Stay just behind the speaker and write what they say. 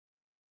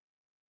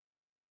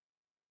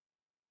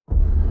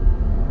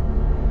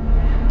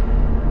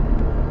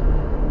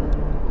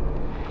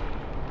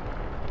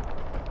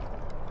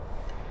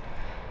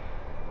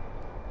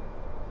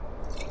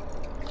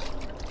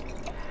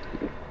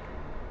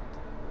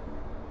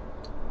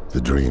The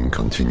dream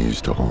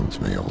continues to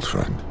haunt me, old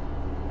friend.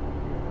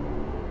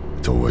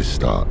 It always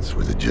starts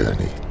with a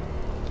journey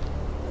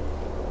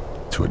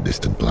to a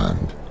distant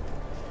land.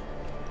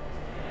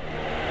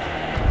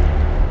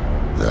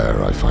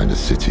 There I find a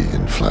city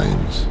in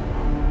flames,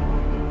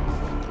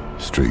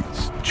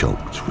 streets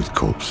choked with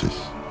corpses,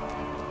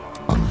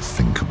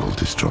 unthinkable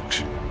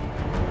destruction.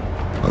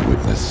 I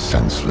witness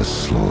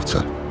senseless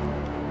slaughter,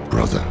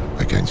 brother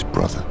against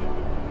brother,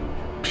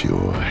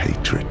 pure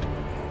hatred.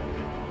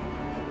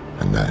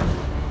 And then,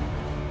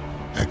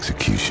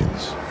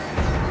 executions,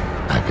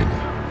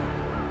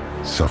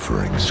 agony,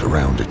 suffering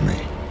surrounded me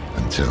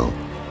until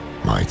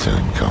my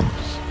turn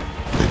comes.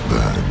 They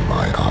burn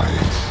my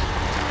eyes,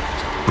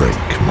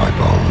 break my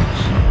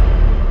bones.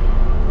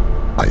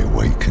 I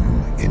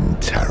awaken in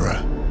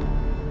terror.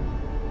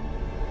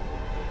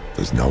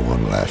 There's no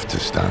one left to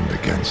stand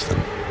against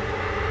them.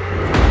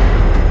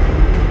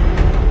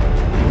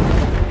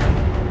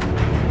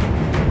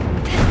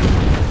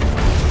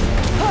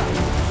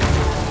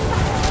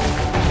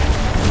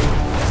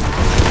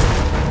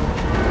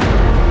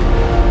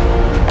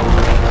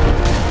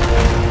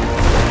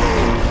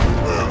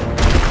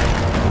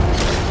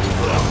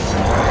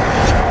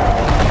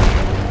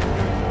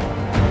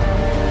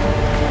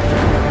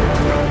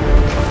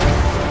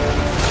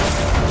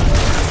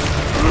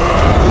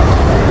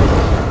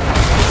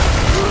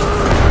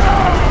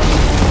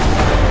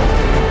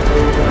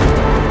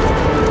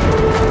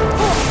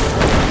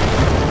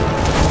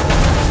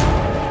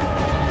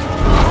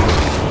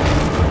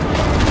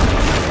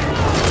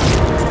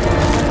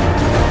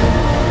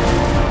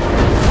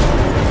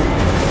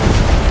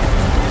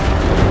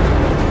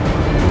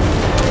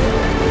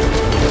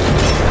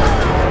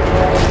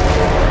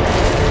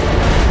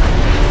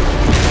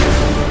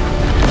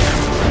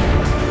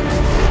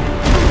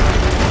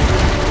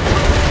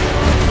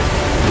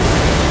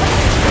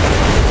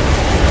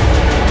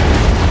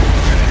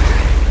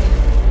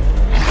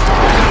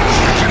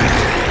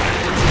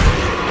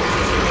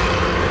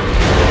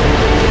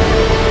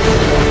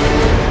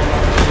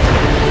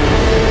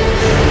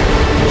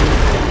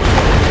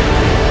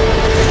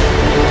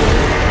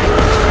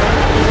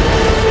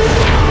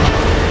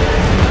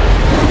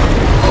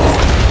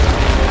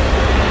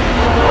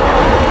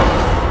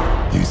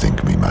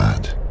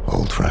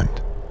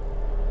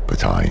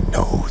 But I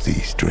know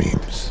these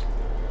dreams.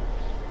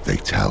 They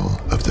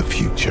tell of the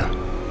future.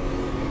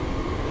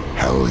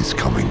 Hell is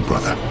coming,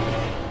 brother.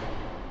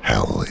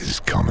 Hell is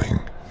coming.